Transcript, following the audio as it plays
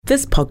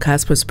This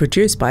podcast was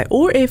produced by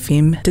OAR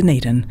FM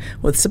Dunedin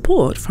with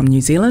support from New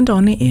Zealand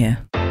On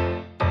Air.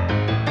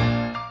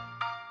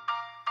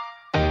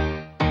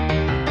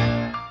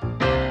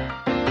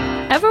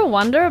 Ever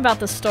wonder about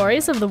the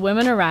stories of the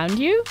women around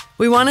you?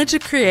 We wanted to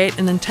create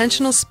an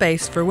intentional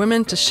space for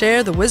women to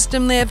share the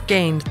wisdom they have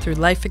gained through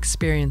life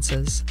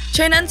experiences.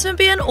 Tune in to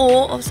be in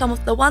awe of some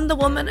of the Wonder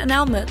Women in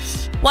our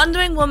midst.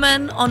 Wandering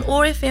Women on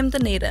OAR FM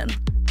Dunedin.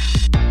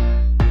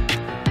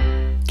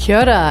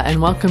 Kia ora,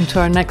 and welcome to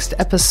our next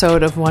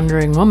episode of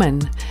Wandering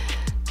Woman.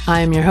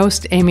 I am your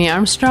host, Amy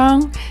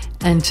Armstrong,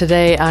 and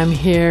today I'm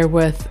here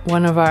with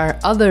one of our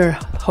other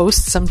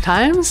hosts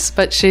sometimes,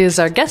 but she is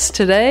our guest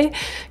today,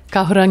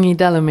 Kahurangi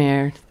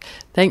Delamere.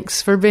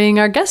 Thanks for being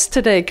our guest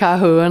today,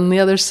 Kahu, on the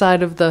other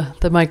side of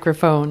the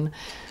microphone.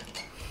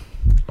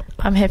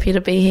 I'm happy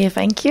to be here,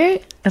 thank you.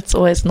 It's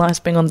always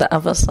nice being on the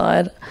other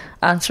side,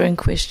 answering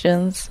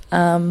questions,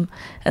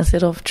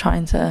 instead of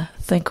trying to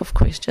think of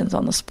questions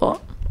on the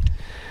spot.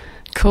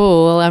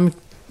 Cool. Well, I'm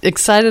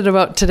excited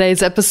about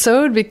today's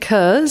episode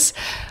because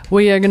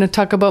we are going to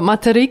talk about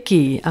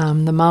Matariki,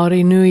 the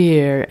Maori New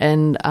Year,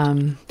 and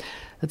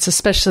it's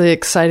especially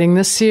exciting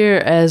this year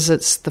as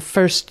it's the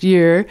first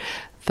year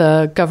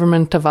the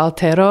government of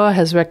Aotearoa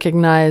has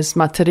recognized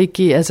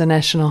Matariki as a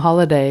national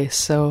holiday.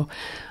 So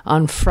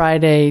on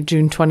Friday,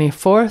 June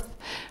 24th,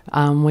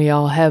 we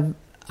all have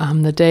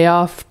the day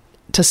off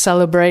to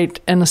celebrate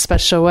in a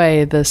special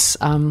way this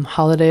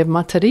holiday of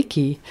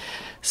Matariki.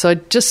 So I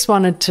just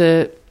wanted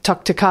to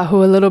talk to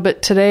Kahu a little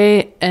bit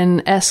today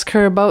and ask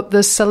her about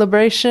this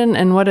celebration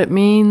and what it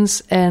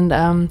means,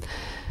 and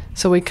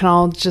so we can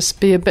all just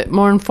be a bit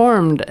more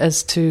informed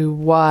as to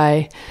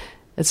why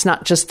it's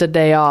not just a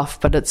day off,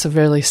 but it's a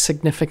really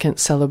significant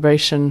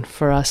celebration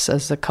for us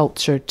as a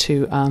culture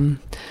to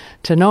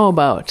know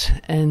about.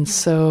 And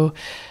so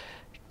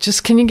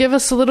just can you give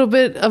us a little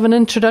bit of an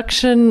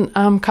introduction,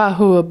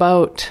 Kahu,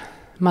 about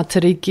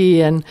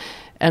Matariki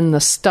and the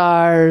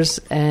stars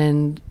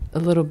and a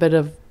little bit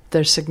of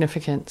their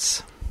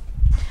significance?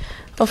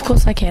 Of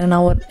course I can, and I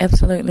would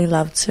absolutely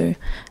love to.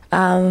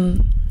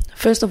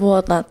 First of all,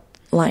 I'd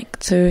like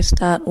to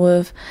start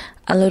with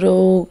a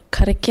little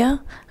karakia,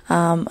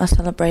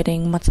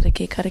 celebrating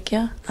Matariki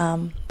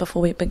karakia,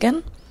 before we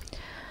begin.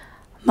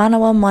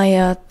 Manawa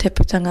maia te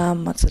putanga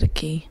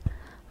Matariki.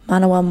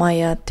 Manawa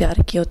maia te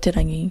ariki o te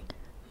rangi.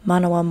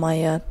 Manawa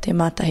maia te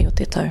mātahi o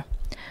te tau.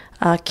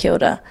 Kia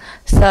ora.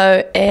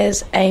 So,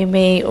 as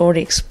Amy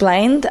already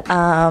explained,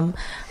 I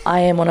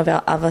am one of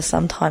our other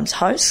sometimes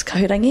hosts,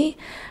 Kahurangi,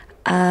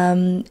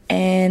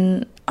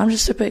 and I'm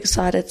just super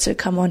excited to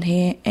come on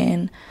here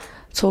and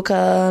talk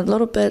a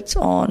little bit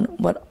on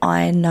what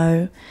I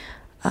know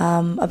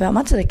about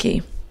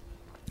Matariki.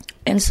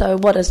 And so,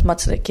 what is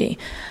Matariki?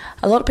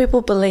 A lot of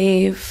people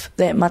believe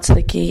that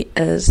Matariki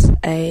is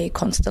a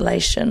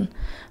constellation,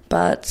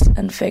 but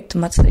in fact,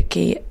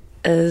 Matariki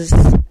is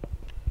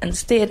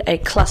instead a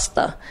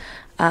cluster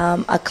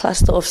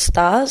of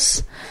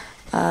stars.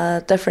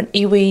 Different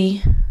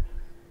iwi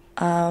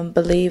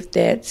believe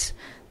that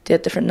there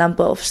are different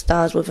number of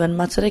stars within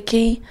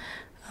Matariki.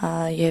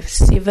 You have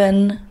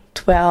 7,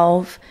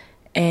 12,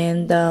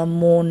 and the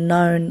more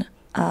known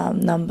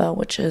number,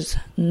 which is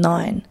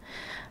 9.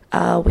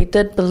 We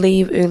did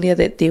believe earlier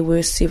that there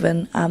were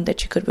 7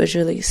 that you could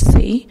visually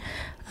see,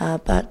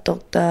 but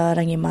Dr.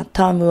 Rangi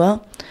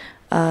Matamua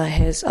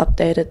has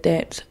updated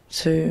that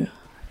to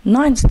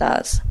 9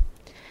 stars.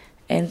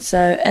 And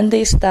so in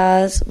these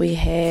stars we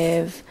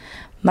have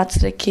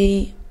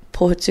Matariki,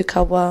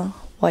 Pohutukawa,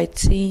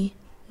 Waiti,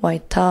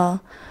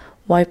 Waita,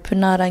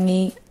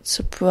 Waipunarangi,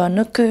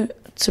 Tupuanuku,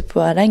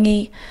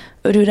 Tupuarangi,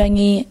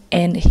 Ururangi,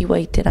 and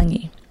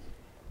Hiwaiterangi.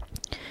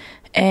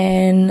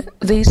 And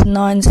these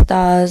 9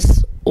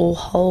 stars all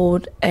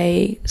hold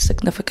a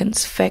significant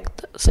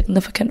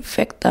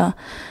factor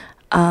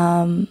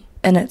in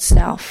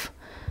itself.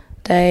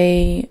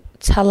 They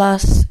tell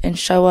us and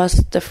show us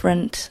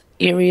different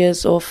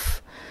areas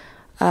of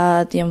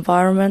the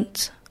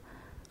environment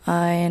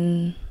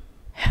and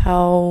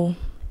how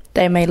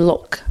they may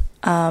look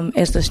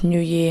as this new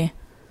year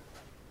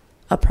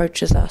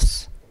approaches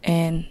us,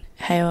 and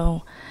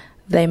how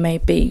they may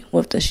be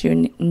with this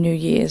new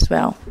year as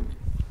well.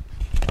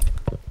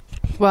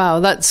 Wow,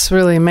 that's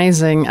really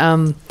amazing.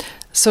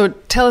 So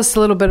tell us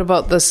a little bit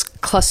about this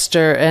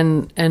cluster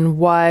and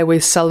why we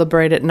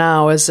celebrate it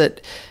now. Is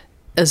it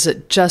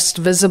just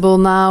visible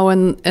now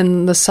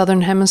in the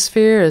southern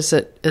hemisphere? Is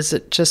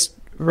it just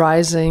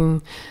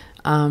rising?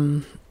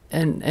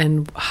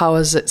 And how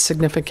is it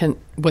significant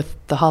with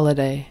the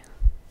holiday?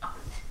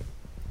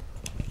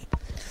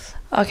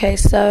 Okay,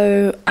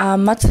 so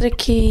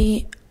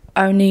Matariki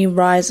only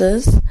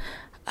rises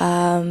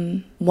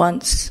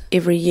once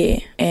every year,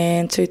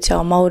 and to Te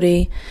Ao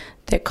Māori,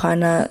 that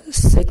kind of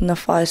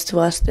signifies to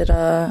us that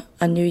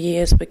a new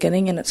year is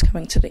beginning and it's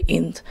coming to the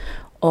end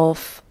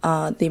of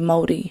the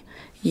Māori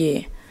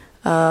year.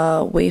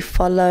 We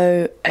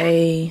follow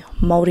a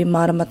Māori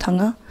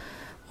maramatanga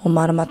or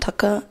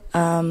maramataka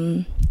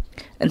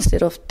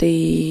instead of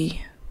the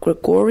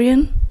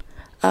Gregorian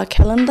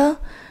calendar.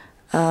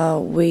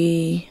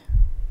 we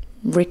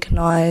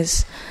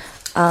recognise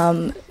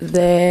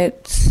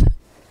that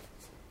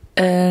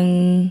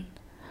in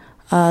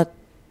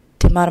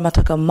Te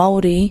Maramataka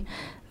Māori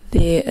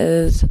there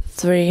is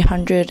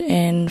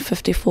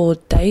 354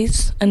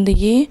 days in the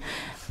year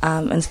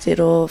instead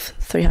of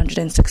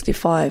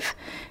 365,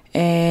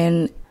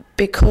 and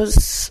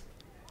because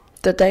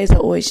the days are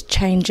always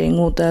changing,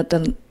 or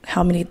the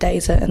how many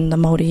days are in the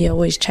Māori year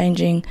always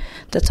changing,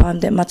 the time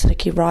that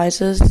Matariki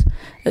rises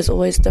is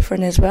always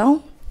different as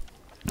well.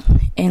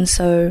 And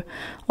so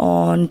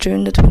on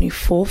June the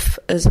 24th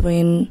is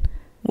when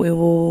we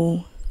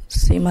will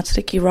see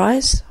Matariki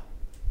rise.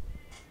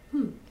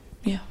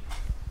 Yeah.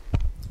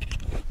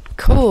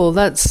 Cool.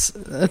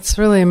 That's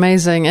really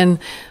amazing. And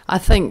I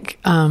think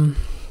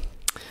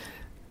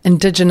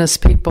Indigenous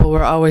people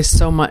were always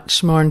so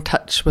much more in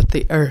touch with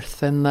the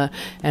earth and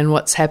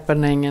what's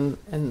happening,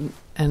 and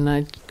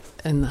I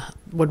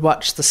would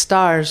watch the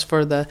stars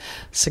for the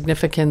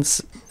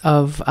significance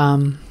of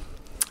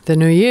the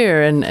new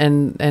year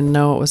and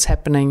know what was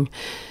happening.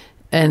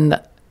 And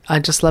I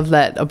just love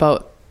that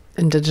about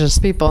Indigenous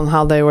people and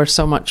how they were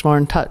so much more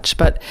in touch.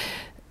 But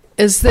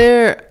is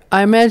there,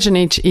 I imagine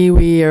each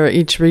iwi or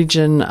each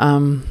region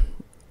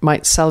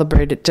might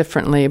celebrate it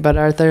differently, but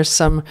are there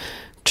some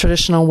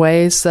traditional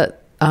ways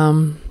that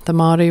the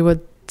Māori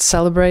would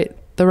celebrate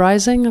the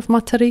rising of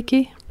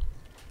Matariki?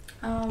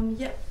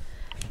 Yeah.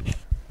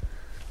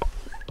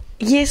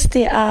 Yes,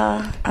 there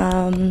are.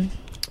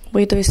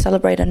 We do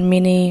celebrate in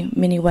many,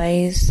 many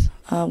ways.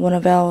 One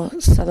of our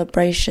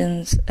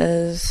celebrations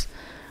is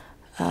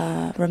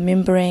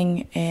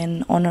remembering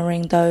and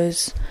honouring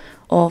those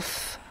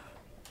of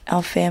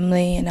our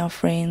family and our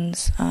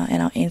friends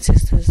and our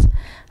ancestors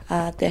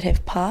that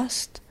have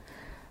passed.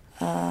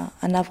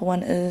 Another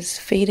one is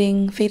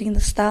feeding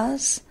the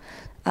stars,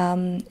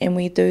 and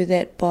we do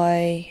that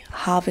by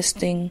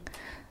harvesting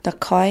the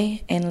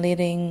kai and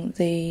letting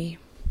the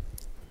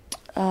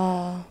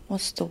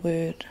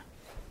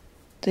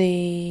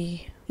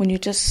when you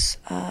just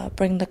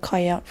bring the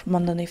kai out from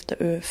underneath the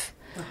earth.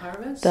 The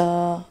harvest?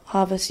 The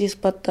harvest, yes,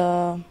 but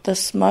the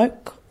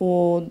smoke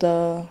or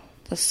the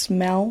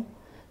smell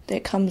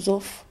that comes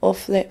off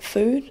that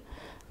food.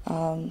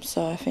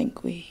 So I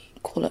think we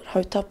call it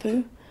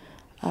hautapu.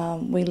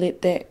 We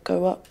let that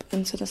go up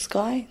into the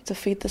sky to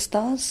feed the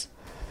stars.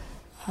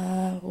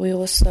 We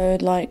also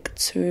like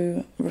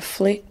to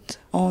reflect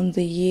on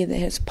the year that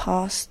has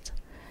passed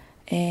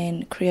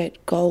and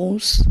create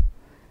goals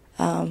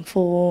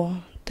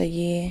for the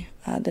year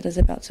that is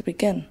about to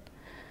begin.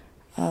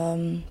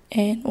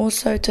 And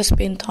also to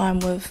spend time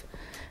with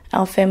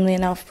our family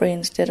and our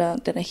friends that are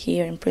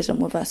here and present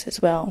with us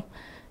as well,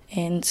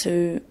 and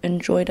to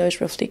enjoy those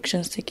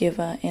reflections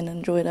together and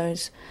enjoy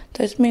those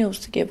meals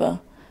together.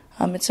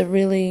 It's a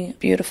really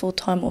beautiful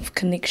time of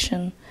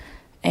connection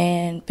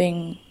and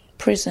being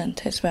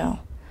present as well.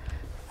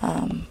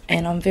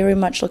 And I'm very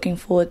much looking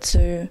forward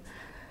to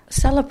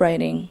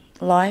celebrating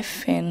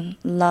life and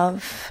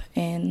love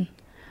and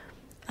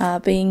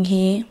being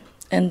here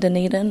in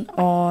Dunedin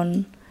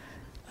on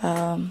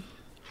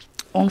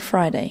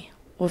Friday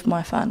with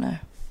my whānau.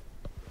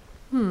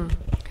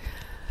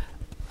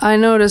 I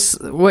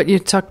noticed what you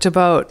talked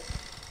about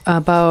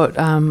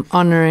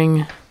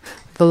honouring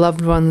the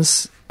loved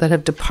ones that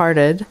have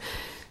departed.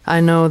 I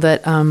know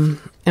that,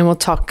 and we'll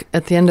talk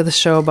at the end of the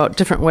show about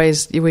different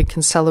ways we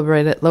can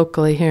celebrate it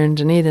locally here in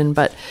Dunedin,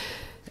 but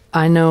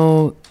I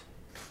know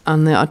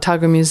on the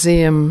Otago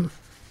Museum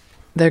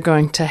they're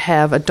going to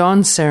have a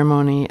dawn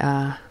ceremony,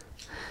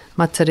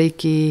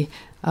 Matariki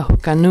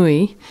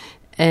Hukanui,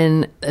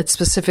 and it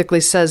specifically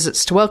says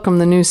it's to welcome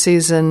the new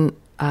season,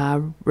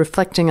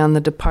 reflecting on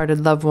the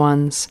departed loved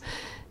ones.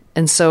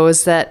 And so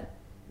is that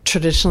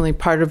traditionally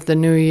part of the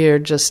new year,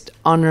 just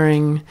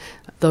honouring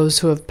those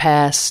who have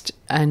passed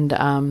and,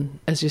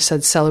 as you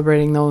said,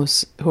 celebrating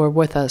those who are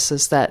with us?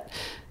 Is that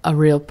a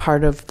real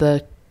part of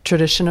the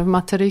tradition of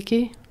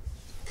Matariki?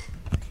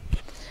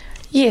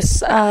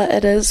 Yes,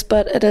 it is,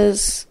 but it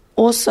is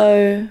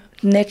also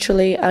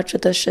naturally a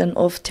tradition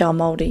of te ao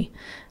Māori,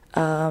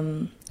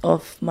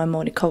 of my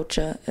Māori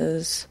culture,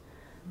 is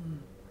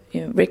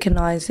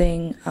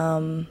recognising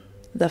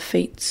the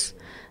feats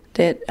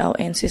that our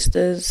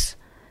ancestors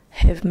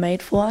have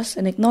made for us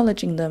and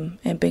acknowledging them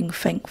and being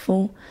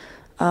thankful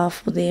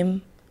for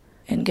them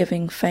and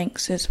giving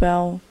thanks as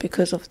well.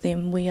 Because of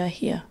them we are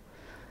here.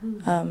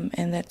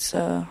 And that's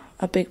a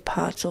big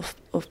part of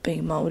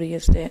being Māori,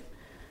 is that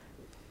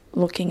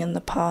looking in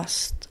the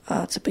past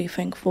to be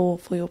thankful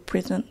for your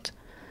present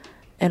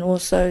and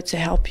also to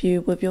help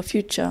you with your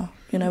future.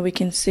 We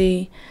can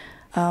see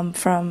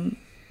from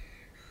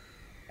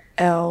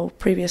our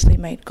previously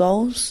made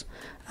goals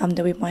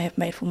that we might have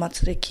made for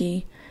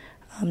Matariki,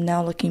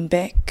 now looking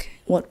back,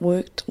 what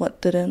worked,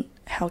 what didn't,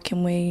 how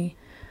can we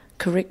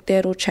correct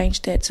that or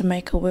change that to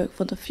make it work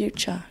for the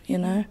future,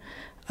 and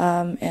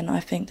I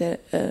think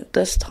that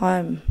this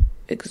time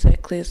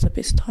exactly is the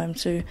best time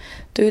to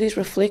do these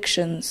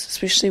reflections,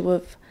 especially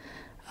with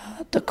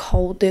the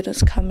cold that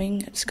is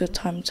coming. It's a good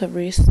time to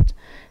rest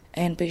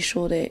and be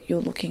sure that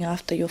you're looking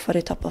after your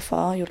whare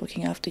tapawha, you're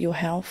looking after your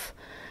health,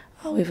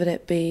 whether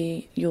that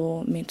be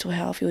your mental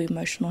health, your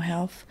emotional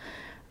health,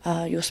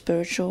 your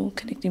spiritual,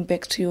 connecting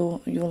back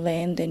to your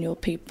land and your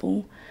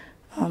people.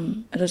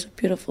 It is a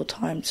beautiful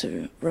time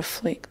to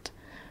reflect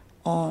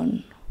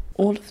on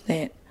all of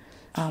that,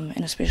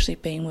 and especially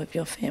being with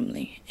your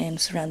family and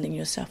surrounding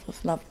yourself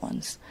with loved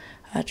ones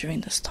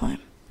during this time.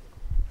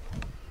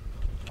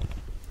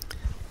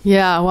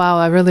 Yeah, wow,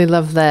 I really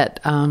love that.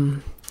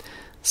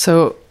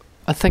 So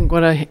I think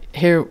what I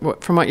hear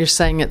from what you're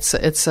saying, it's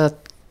a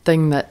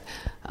thing that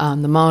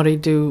the Maori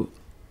do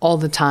all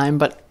the time,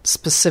 but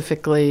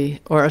specifically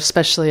or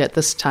especially at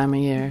this time of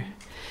year.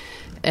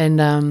 And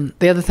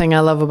the other thing I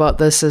love about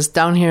this is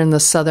down here in the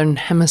southern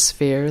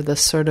hemisphere, the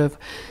sort of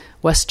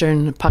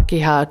Western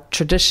Pakeha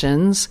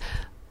traditions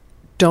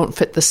don't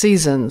fit the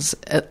seasons,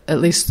 at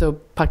least the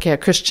Pakeha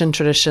Christian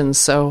traditions.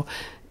 So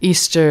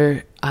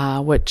Easter,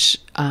 which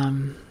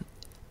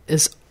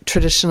is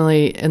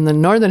traditionally in the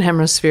northern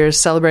hemisphere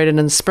celebrated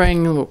in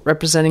spring,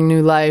 representing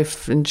new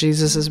life and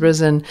Jesus is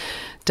risen.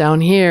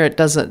 Down here, it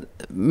doesn't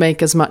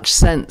make as much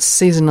sense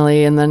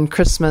seasonally. And then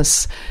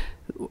Christmas,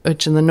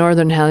 which in the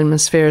northern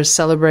hemisphere is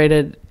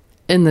celebrated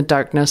in the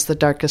darkness, the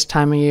darkest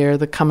time of year,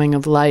 the coming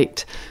of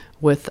light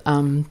with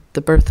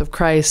the birth of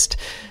Christ,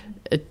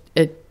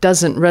 it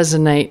doesn't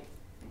resonate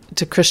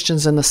to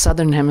Christians in the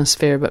southern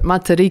hemisphere. But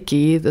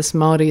Matariki, this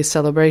Maori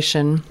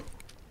celebration,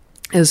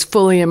 is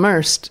fully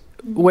immersed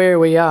where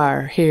we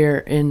are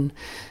here in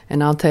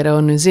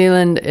Aotearoa, New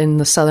Zealand, in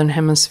the southern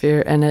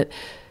hemisphere, and it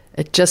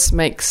just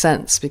makes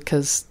sense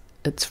because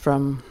it's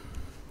from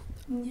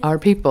our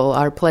people,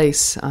 our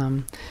place,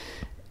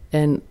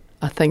 and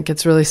I think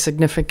it's really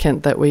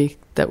significant that we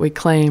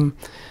claim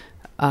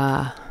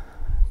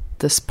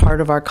this part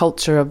of our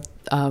culture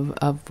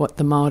of what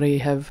the Maori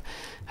have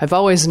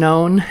always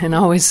known and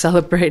always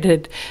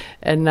celebrated,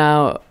 and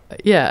now,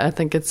 yeah, I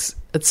think it's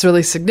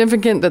really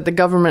significant that the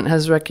government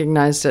has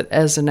recognized it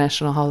as a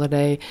national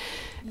holiday,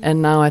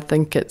 and now I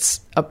think it's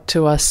up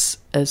to us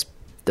as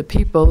the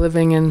people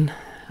living in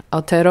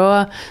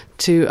Aotearoa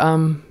to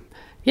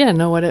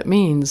know what it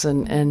means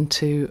and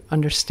to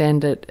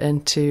understand it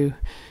and to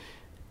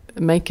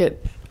make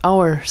it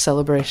our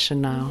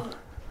celebration now.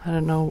 I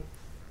don't know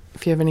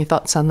if you have any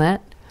thoughts on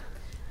that.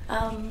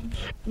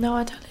 No,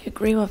 I totally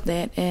agree with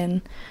that,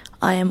 and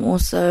I am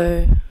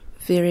also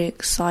very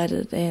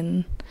excited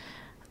and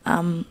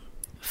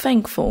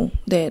thankful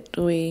that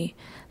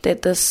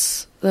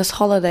this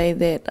holiday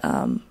that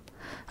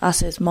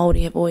us as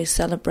Māori have always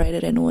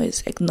celebrated and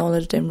always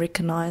acknowledged and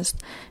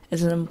recognised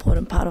as an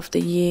important part of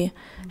the year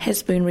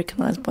has been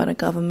recognised by the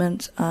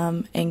government,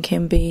 and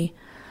can be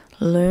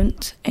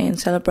learnt and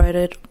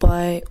celebrated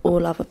by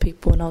all other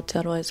people in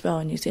Aotearoa as well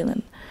in New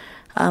Zealand.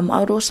 I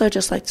would also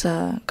just like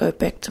to go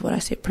back to what I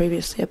said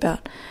previously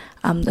about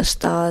the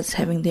stars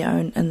having their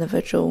own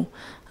individual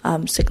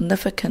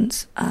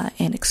significance,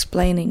 and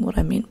explaining what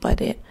I meant by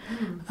that.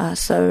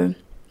 So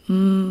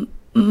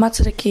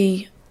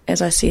Matariki,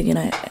 as I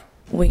said,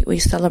 we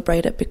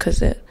celebrate it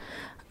because it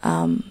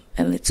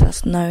lets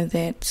us know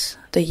that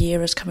the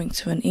year is coming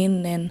to an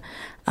end,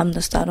 and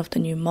the start of the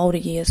new Maori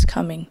year is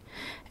coming.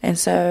 And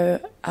so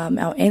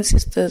our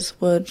ancestors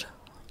would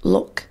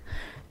look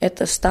at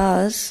the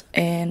stars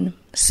and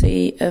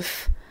see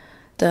if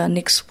the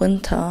next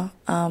winter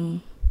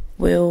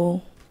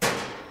will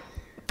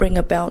bring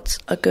about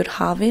a good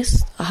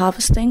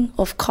harvesting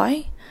of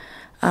kai,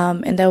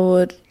 and they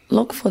would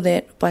look for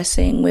that by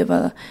seeing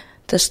whether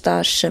the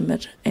stars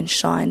shimmered and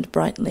shined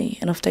brightly,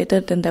 and if they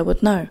did, then they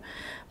would know.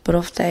 But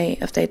if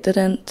they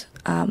didn't,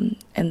 and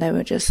they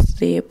were just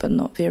there but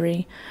not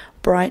very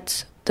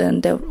bright,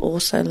 then they would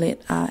also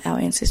let our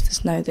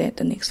ancestors know that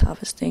the next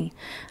harvesting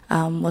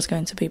was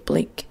going to be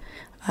bleak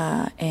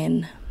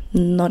and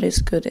not as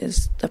good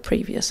as the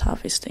previous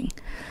harvesting.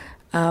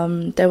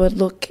 They would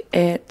look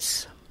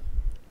at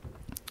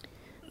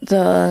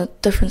the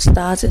different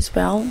stars as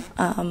well,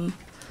 and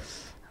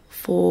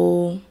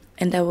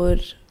they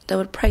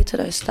would pray to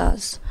those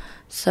stars.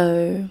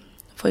 So,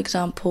 for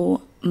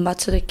example,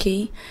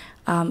 Matariki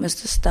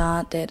is the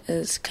star that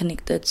is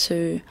connected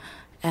to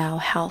our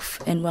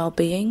health and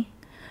well-being.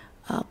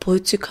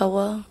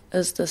 Pohutukawa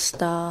is the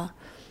star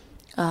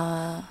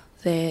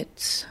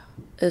that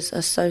is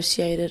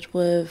associated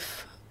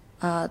with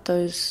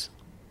those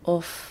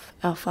of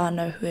our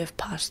whānau who have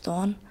passed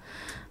on.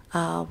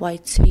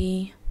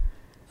 Waiti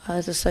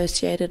is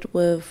associated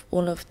with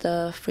all of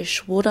the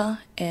fresh water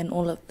and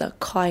all of the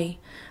kai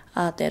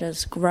that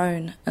is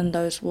grown in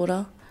those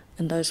water,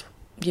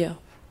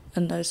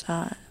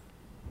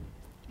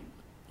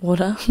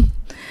 water.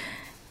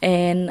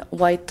 And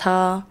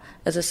Waita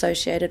is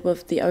associated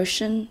with the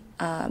ocean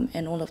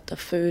and all of the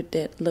food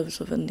that lives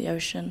within the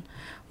ocean.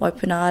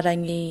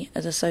 Waipunarangi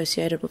is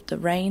associated with the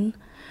rain.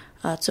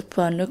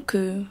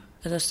 Tupuanuku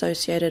is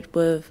associated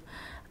with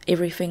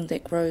everything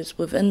that grows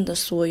within the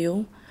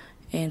soil,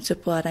 and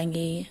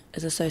Tupuarangi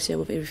is associated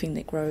with everything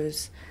that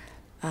grows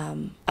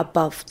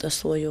above the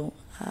soil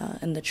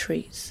in the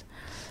trees.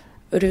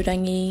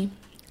 Ururangi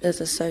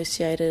is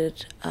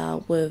associated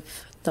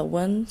with the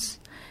winds,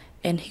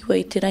 and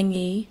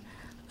Aotearoa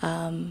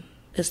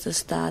is the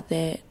star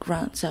that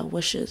grants our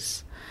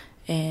wishes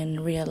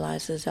and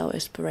realises our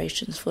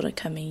aspirations for the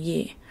coming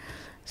year.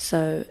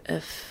 So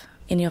if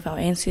any of our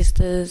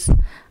ancestors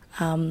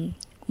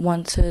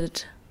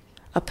wanted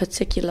a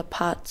particular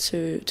part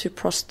to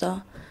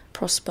prosper,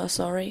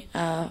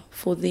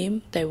 for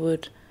them, they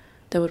would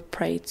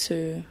pray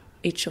to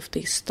each of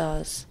these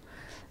stars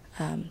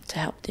to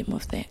help them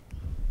with that.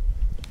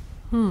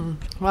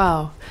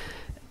 Wow.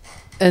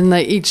 And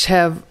they each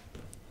have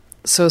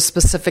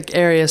specific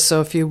areas.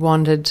 So if you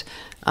wanted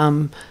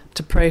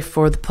to pray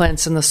for the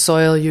plants in the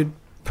soil, you'd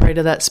pray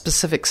to that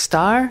specific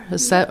star?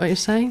 Is that what you're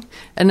saying?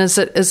 And is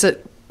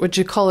it would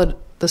you call it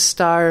the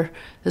star,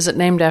 is it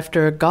named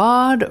after a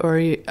god, or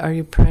are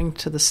you praying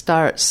to the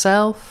star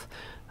itself?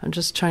 I'm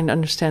just trying to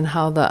understand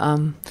how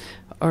the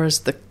or is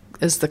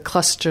the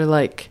cluster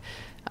like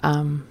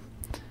a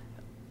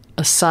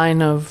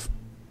sign of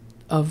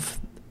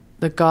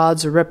the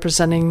gods, or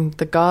representing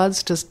the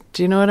gods?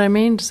 Do you know what I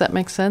mean? Does that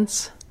make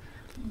sense?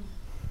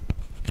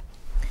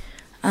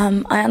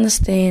 I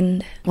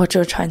understand what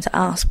you're trying to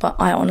ask, but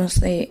I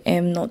honestly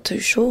am not too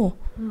sure.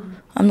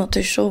 I'm not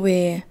too sure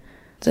where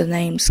the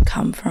names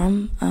come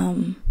from,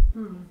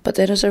 but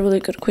that is a really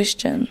good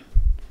question.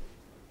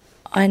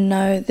 I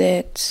know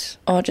that,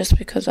 just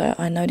because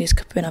I know these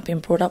kupu and I've been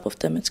brought up with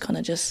them, it's kind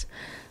of it's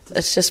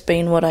just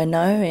been what I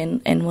know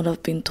and what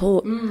I've been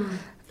taught.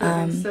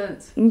 That makes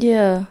sense.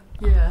 Yeah.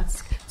 Yeah,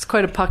 it's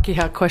quite a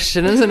Pakeha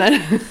question, isn't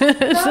it?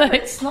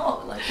 It's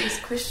not. Like, these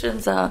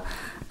questions are,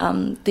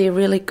 they're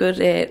really good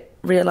at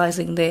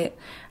realising that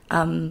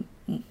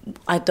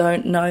I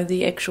don't know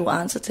the actual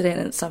answer to that,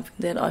 and it's something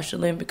that I should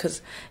learn,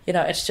 because,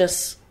 it's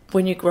just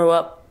when you grow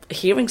up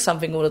hearing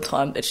something all the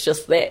time, it's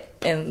just that,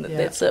 and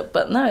that's it.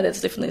 But no,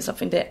 that's definitely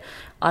something that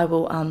I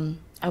will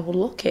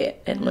look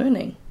at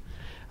learning.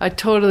 I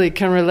totally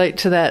can relate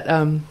to that.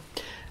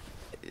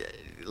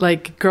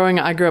 Like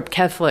I grew up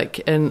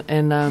Catholic,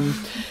 and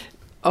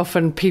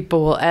often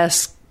people will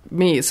ask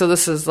me, so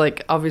this is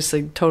like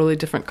obviously totally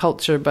different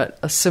culture, but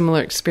a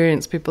similar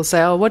experience. People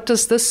say, "Oh, what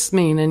does this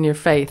mean in your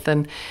faith?"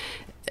 And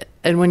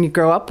when you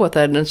grow up with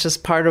it, and it's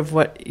just part of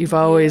what you've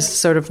always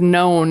sort of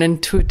known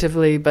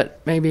intuitively, but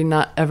maybe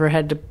not ever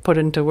had to put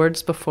into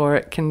words before,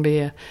 it can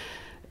be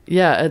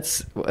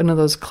it's one of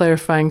those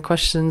clarifying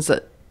questions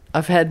that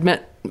I've had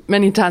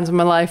many times in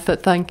my life,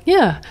 that think,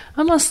 I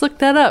must look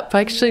that up.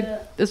 Actually,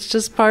 it's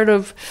just part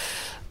of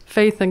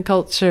faith and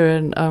culture,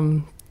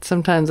 and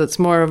sometimes it's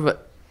more of a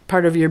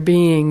part of your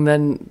being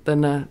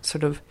than a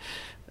sort of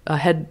a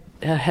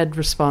head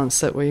response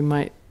that we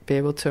might be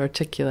able to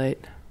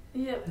articulate.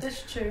 Yeah,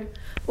 that's true.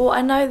 Well,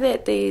 I know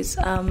that these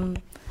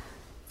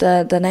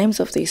the names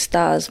of these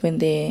stars, when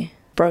they're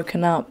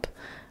broken up,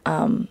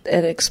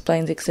 it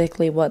explains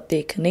exactly what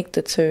they're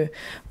connected to.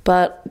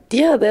 But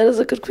yeah, that is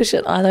a good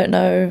question. I don't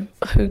know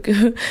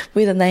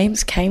where the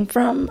names came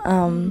from,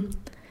 and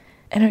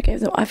who gave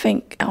them. I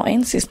think our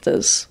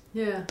ancestors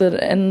did,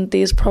 and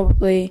there's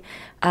probably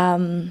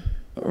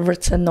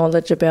written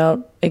knowledge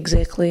about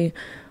exactly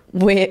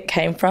where it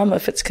came from,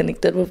 if it's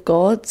connected with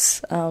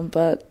gods.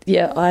 But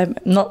yeah, I'm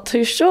not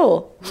too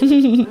sure.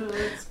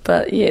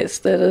 But yes,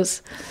 that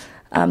is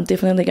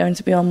definitely going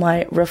to be on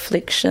my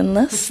reflection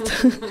list.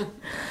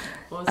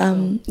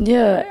 Awesome.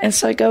 And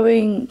so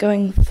going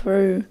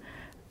through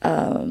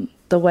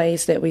the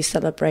ways that we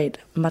celebrate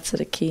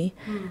Matariki,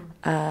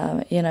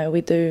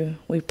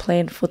 we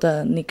plan for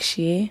the next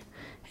year,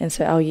 and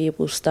so our year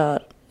will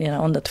start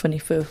on the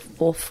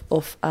 24th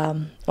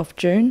of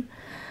June.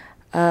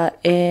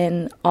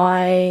 And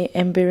I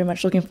am very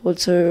much looking forward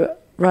to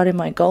writing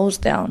my goals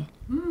down.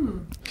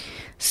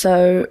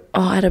 So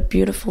I had a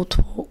beautiful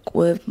talk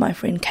with my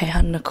friend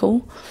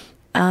Kahurangi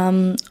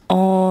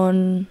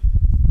on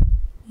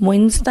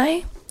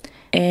Wednesday,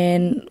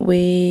 and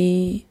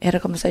we had a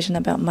conversation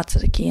about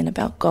Matariki and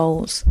about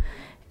goals,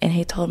 and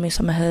he told me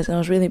some of his, and it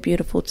was really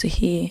beautiful to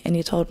hear. And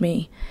he told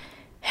me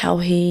how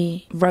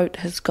he wrote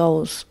his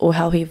goals, or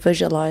how he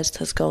visualized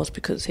his goals,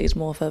 because he's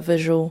more of a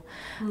visual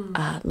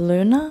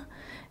learner.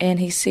 And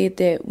he said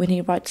that when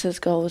he writes his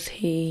goals,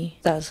 he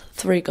does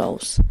 3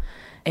 goals,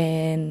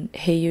 and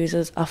he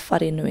uses a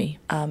wharenui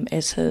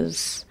as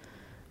his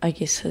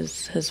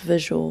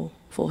visual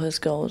for his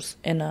goals,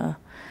 and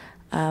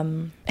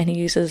he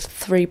uses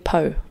 3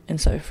 po,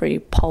 and so 3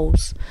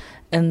 poles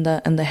in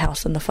the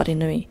house, in the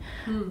wharenui.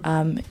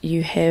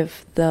 You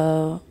have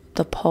the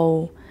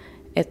pole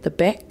at the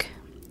back,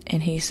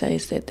 and he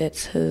says that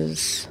that's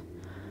his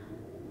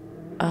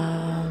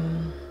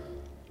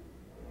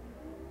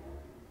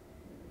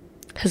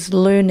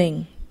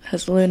learning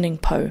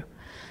po.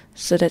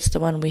 So that's the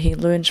one where he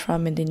learns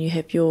from, and then you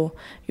have your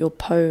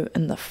po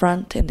in the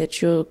front, and that's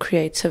your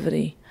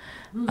creativity.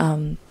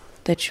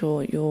 That's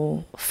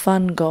your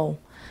fun goal,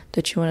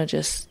 that you want to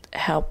just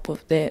help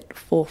with that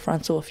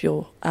forefront of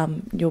your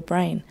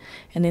brain.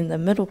 And then the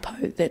middle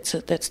po, that's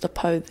the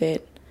po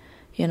that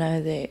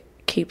that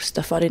keeps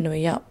the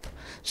wharenui up.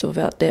 So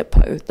without that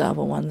po, the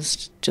other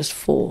ones just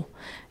fall.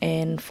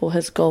 And for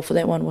his goal for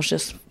that one was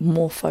just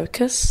more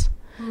focus,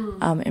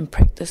 and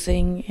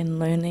practicing and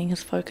learning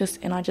his focus.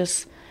 And I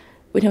just,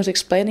 when he was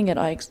explaining it,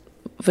 I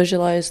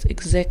visualized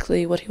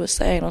exactly what he was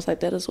saying. I was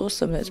like, that is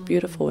awesome, that's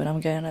beautiful, and I'm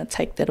going to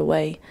take that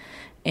away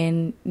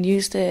and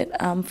use that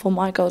for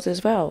my goals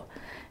as well.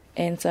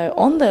 And so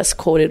on this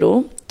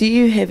kōrero, do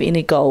you have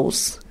any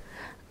goals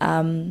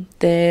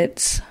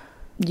that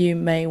you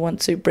may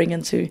want to bring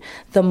into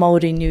the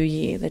Maori New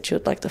Year that you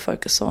would like to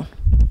focus on?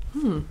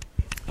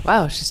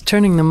 Wow, she's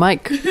turning the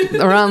mic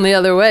around the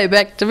other way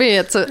back to me.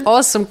 It's an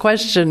awesome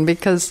question,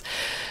 because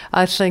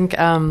I think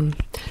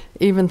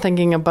even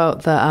thinking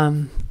about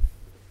the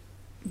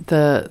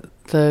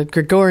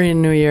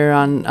Gregorian New Year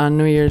on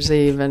New Year's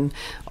Eve, and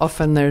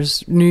often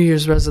there's New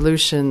Year's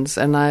resolutions,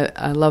 and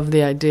I love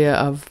the idea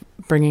of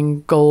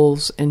bringing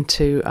goals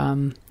into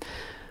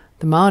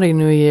the Maori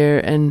New Year.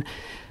 And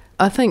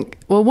I think,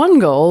 well, one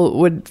goal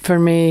would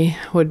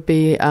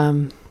be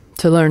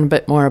to learn a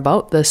bit more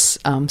about this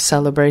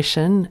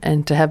celebration,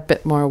 and to have a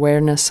bit more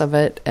awareness of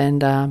it,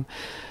 and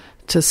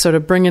to sort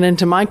of bring it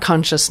into my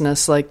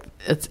consciousness. Like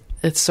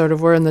it's sort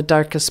of, we're in the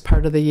darkest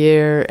part of the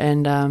year,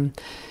 and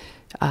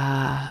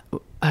I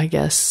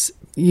guess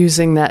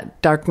using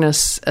that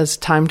darkness as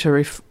time to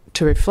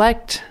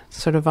reflect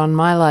sort of on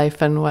my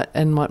life and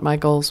what my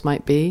goals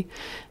might be.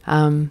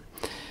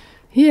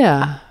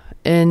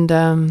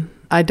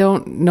 I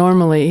don't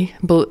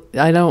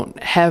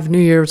have New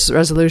Year's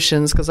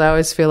resolutions, because I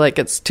always feel like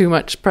it's too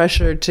much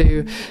pressure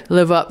to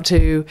live up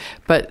to.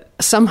 But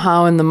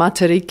somehow in the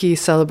Matariki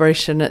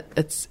celebration,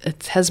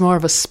 it has more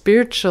of a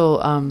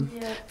spiritual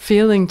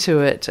feeling to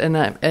it, and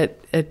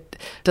it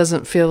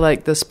doesn't feel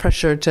like this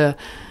pressure to,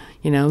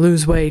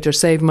 lose weight or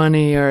save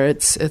money, or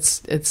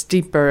it's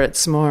deeper.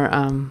 It's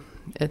more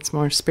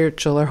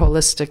spiritual or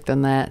holistic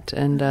than that,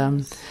 and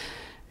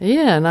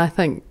and I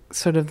think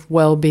sort of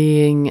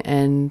well-being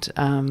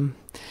and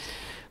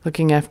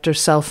looking after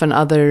self and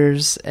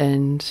others,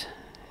 and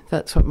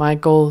that's what my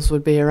goals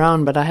would be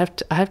around. But I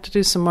have to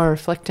do some more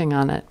reflecting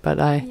on it. But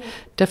I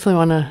definitely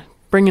want to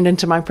bring it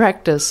into my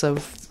practice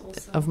of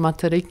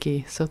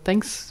Matariki. So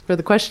thanks for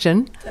the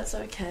question. That's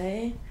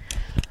okay.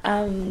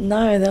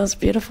 No, that was a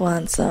beautiful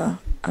answer.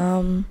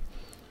 Do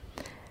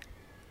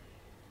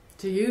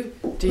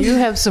you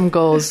have some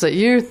goals that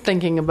you're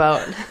thinking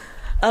about?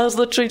 I was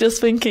literally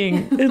just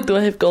thinking, do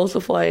I have goals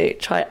before I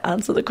try to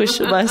answer the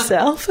question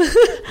myself?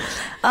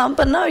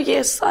 But no,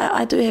 yes,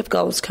 I do have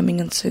goals coming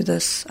into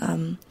this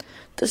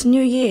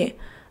new year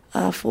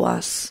for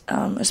us,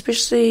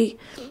 especially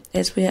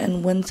as we're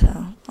in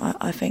winter.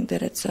 I think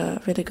that it's a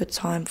really good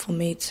time for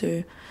me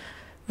to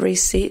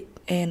reset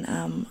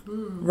and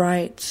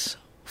write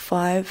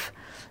 5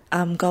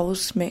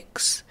 goals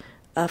mix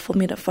for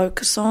me to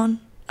focus on,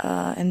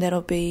 and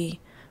that'll be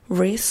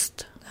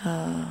rest,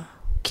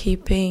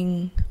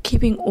 keeping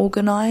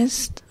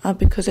organised,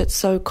 because it's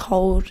so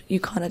cold. You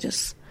kind of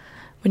just,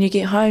 when you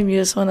get home, you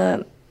just want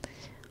to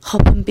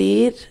hop in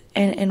bed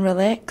and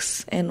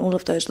relax, and all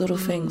of those little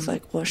things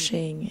like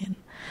washing and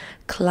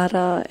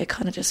clutter, it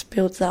kind of just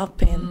builds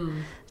up,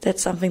 and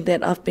that's something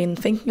that I've been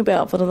thinking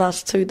about for the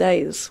last 2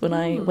 days. When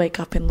I wake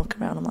up and look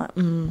around, I'm like,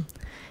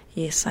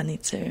 yes, I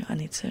need to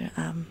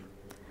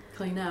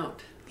clean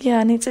out. Yeah,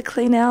 I need to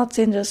clean out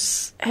and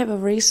just have a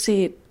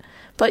reset.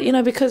 But,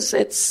 because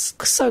it's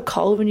so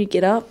cold when you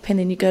get up and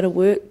then you go to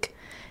work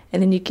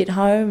and then you get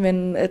home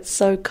and it's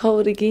so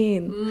cold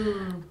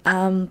again.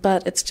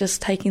 But it's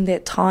just taking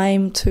that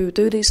time to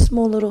do these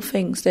small little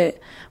things that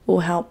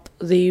will help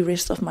the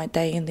rest of my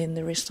day and then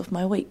the rest of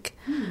my week.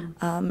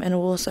 And it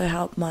will also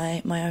help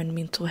my own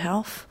mental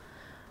health.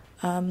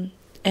 And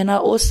I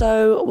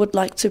also would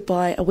like to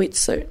buy a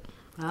wetsuit,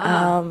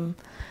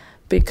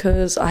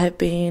 because I have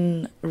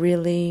been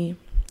really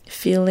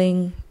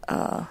feeling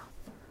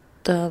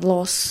the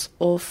loss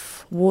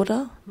of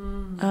water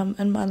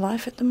in my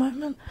life at the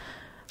moment.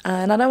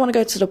 And I don't want to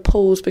go to the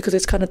pools because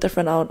it's kind of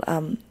different.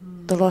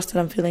 The loss that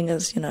I'm feeling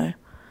is, the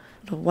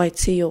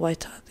waiti or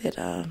waita,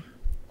 that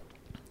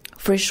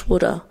fresh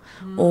water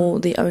or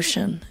the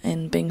ocean,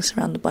 and being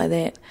surrounded by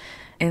that.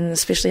 And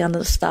especially under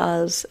the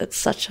stars, it's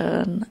such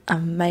an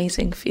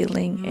amazing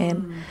feeling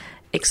and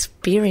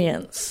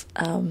experience.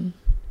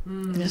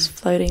 Just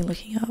floating,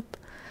 looking up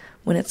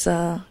when it's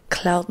a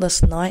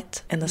cloudless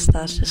night and the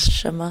stars just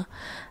shimmer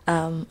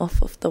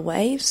off of the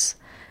waves.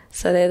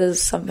 So that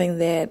is something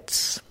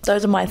that,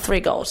 those are my 3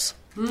 goals,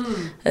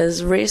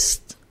 is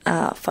rest,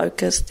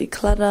 focus,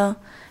 declutter,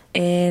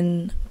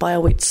 and buy a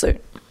wetsuit.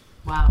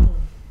 Wow.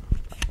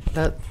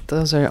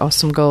 Those are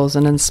awesome goals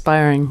and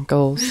inspiring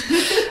goals.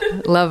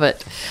 Love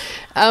it.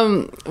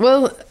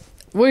 Well,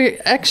 we're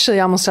actually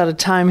almost out of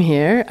time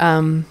here.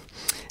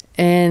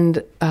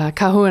 And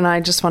Kahu and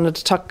I just wanted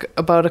to talk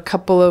about a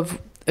couple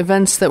of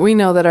events that we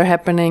know that are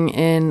happening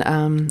in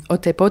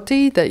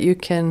Otepoti that you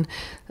can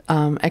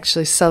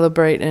actually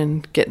celebrate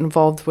and get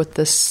involved with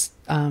this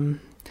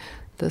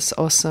this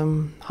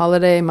awesome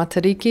holiday,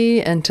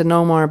 Matariki, and to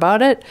know more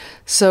about it.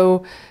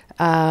 So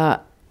the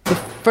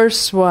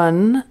first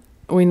one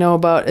we know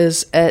about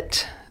is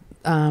at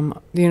the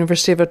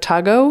University of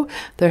Otago.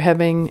 They're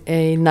having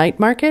a night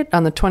market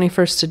on the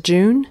 21st of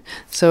June.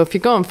 So if you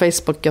go on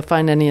Facebook, you'll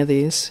find any of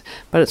these.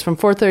 But it's from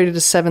 4:30 to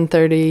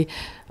 7:30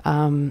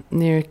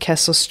 near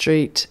Castle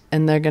Street.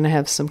 And they're going to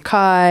have some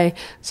kai,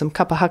 some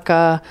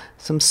kapahaka,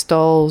 some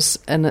stalls.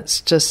 And it's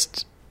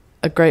just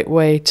a great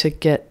way to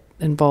get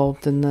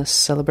involved in this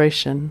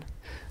celebration.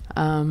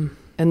 And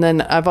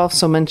then I've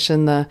also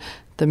mentioned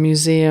the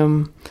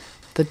museum,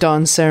 the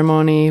dawn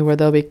ceremony, where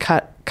there'll be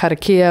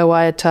karakia,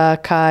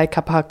 waiata, kai,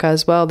 kapahaka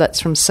as well.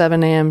 That's from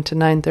 7 a.m. to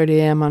 9:30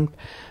 a.m. on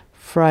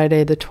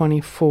Friday the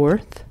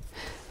 24th.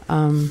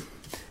 And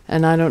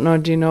I don't know,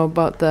 do you know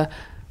about the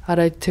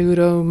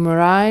Aotearoa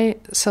Marae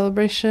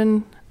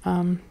celebration?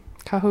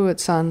 Kahu,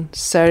 it's on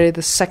Saturday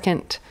the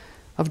 2nd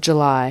of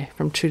July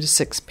from 2 to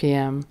 6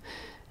 p.m.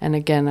 And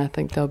again, I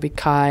think there'll be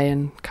kai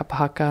and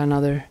kapahaka and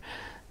other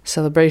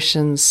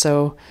celebrations.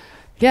 So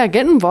yeah,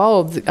 get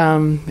involved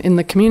in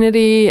the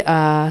community,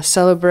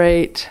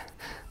 celebrate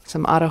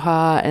some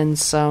aroha and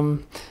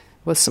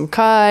with some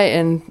kai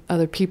and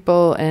other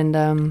people, and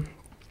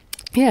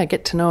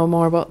get to know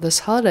more about this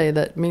holiday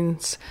that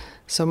means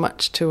so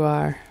much to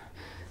our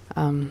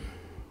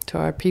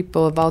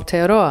people of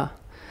Aotearoa.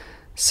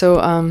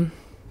 So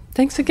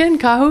thanks again,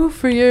 Kahu,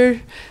 for your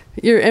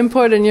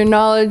input and your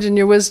knowledge and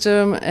your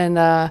wisdom,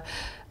 and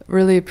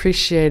really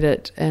appreciate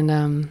it. And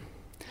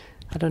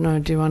I don't know,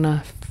 do you want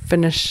to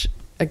finish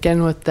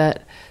again with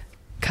that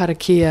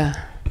karakia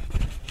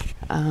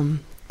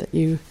that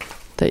you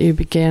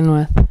began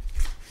with?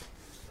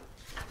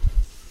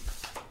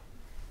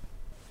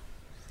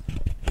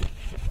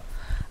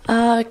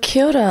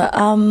 Kia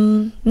ora.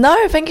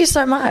 No, thank you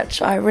so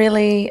much. I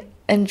really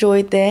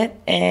enjoyed that,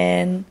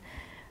 and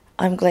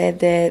I'm glad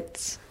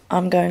that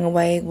I'm going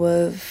away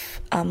with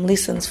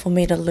lessons for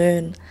me to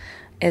learn,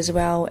 as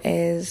well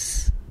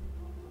as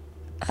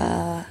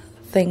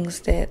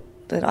things that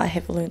I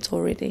have learned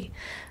already.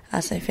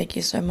 So thank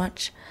you so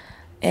much.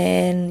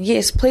 And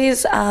yes,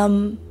 please,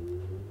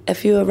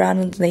 if you're around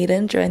in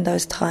Dunedin during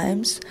those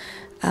times,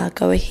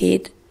 go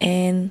ahead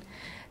and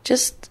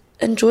just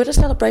enjoy the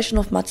celebration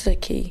of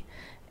Matariki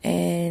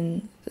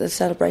and the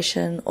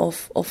celebration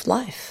of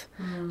life,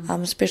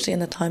 especially in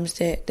the times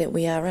that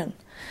we are in.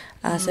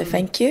 So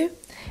thank you.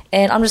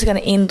 And I'm just going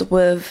to end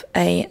with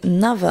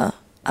another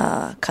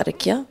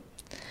karakia.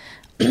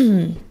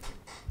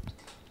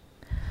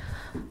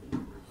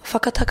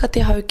 Whakataka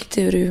te hau ki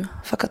te uru,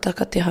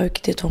 whakataka te hau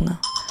ki te tonga.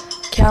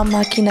 Kia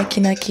mā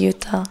kina ki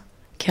uta,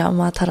 kia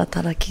mā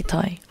taratara ki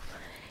tai.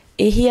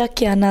 E hia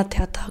ki ana te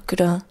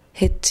atakura,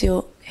 he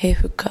tio, he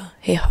huka,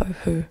 he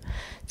hauhu.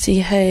 Ti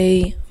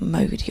hei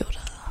Maori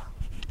ora.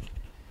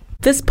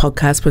 This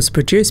podcast was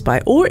produced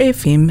by OAR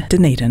FM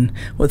Dunedin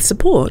with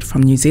support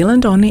from New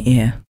Zealand On Air.